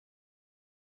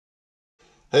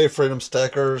Hey Freedom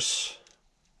Stackers.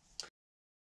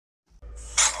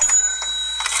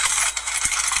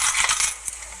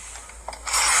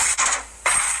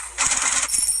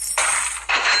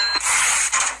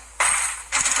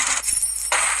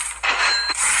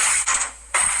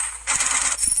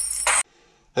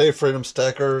 Hey Freedom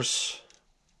Stackers.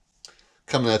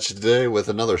 Coming at you today with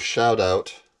another shout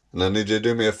out. And I need you to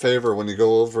do me a favor when you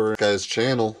go over this guy's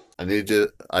channel. I need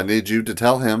you to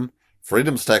tell him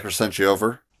Freedom Stacker sent you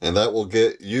over. And that will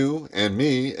get you and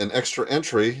me an extra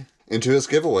entry into his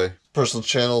giveaway. Person's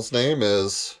channel's name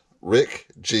is Rick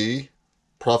G.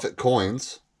 Profit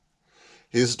Coins.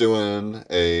 He's doing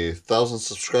a 1,000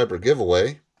 subscriber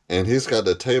giveaway. And he's got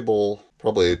a table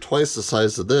probably twice the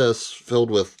size of this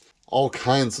filled with all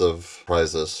kinds of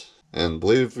prizes. And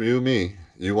believe you me,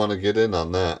 you want to get in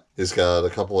on that. He's got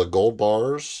a couple of gold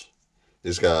bars.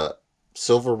 He's got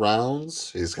silver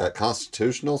rounds. He's got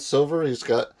constitutional silver. He's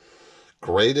got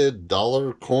graded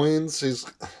dollar coins. He's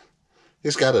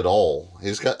got it all.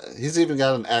 He's even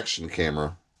got an action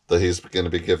camera that he's going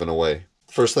to be giving away.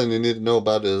 First thing you need to know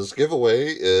about his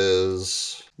giveaway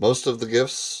is most of the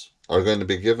gifts are going to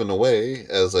be given away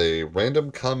as a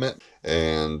random comment,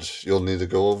 and you'll need to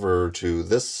go over to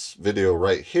this video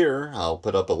right here. I'll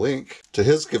put up a link to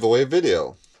his giveaway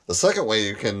video. The second way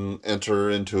you can enter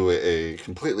into a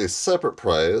completely separate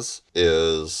prize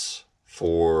is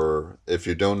for if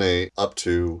you donate up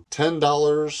to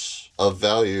 $10 of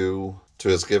value to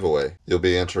his giveaway. You'll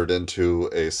be entered into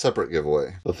a separate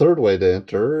giveaway. The third way to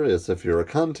enter is if you're a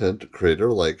content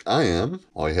creator like I am.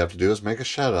 All you have to do is make a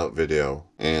shout out video.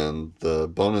 And the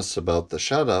bonus about the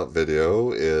shout out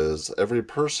video is every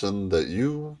person that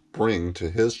you bring to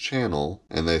his channel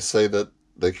and they say that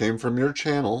they came from your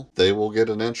channel, they will get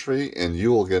an entry and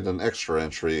you will get an extra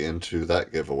entry into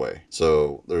that giveaway.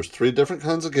 So there's 3 different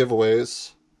kinds of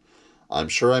giveaways. I'm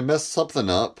sure I messed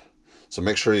something up. So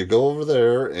make sure you go over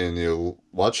there and you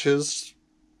watch his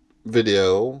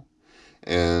video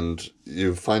and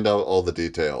you find out all the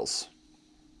details.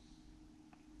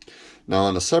 Now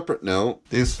on a separate note,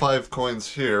 these 5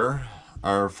 coins here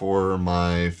are for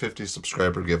my 50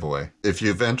 subscriber giveaway. If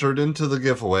you've entered into the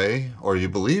giveaway, or you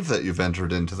believe that you've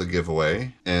entered into the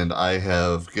giveaway, and I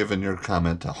have given your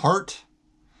comment a heart,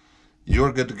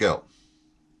 you're good to go.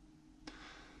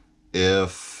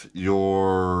 If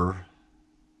your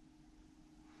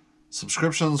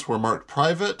subscriptions were marked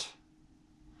private,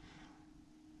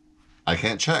 I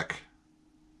can't check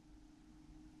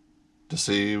to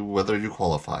see whether you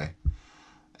qualify.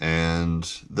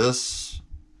 And this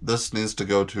needs to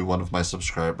go to one of my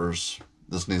subscribers.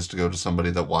 This needs to go to somebody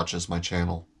that watches my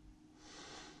channel.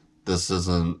 This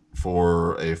isn't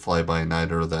for a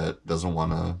fly-by-nighter that doesn't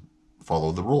want to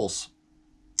follow the rules.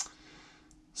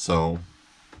 So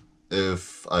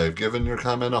if I've given your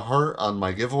comment a heart on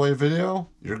my giveaway video,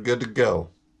 you're good to go.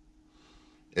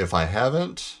 If I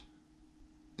haven't,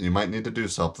 you might need to do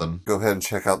something. Go ahead and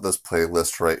check out this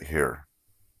playlist right here.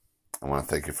 I want to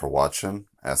thank you for watching.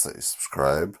 Ask that you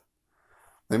subscribe.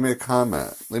 Leave me a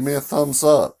comment. Leave me a thumbs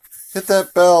up. Hit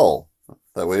that bell.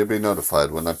 That way you'll be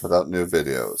notified when I put out new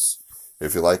videos.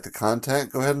 If you like the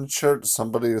content, go ahead and share it to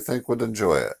somebody you think would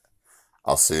enjoy it.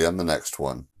 I'll see you on the next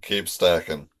one. Keep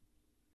stacking.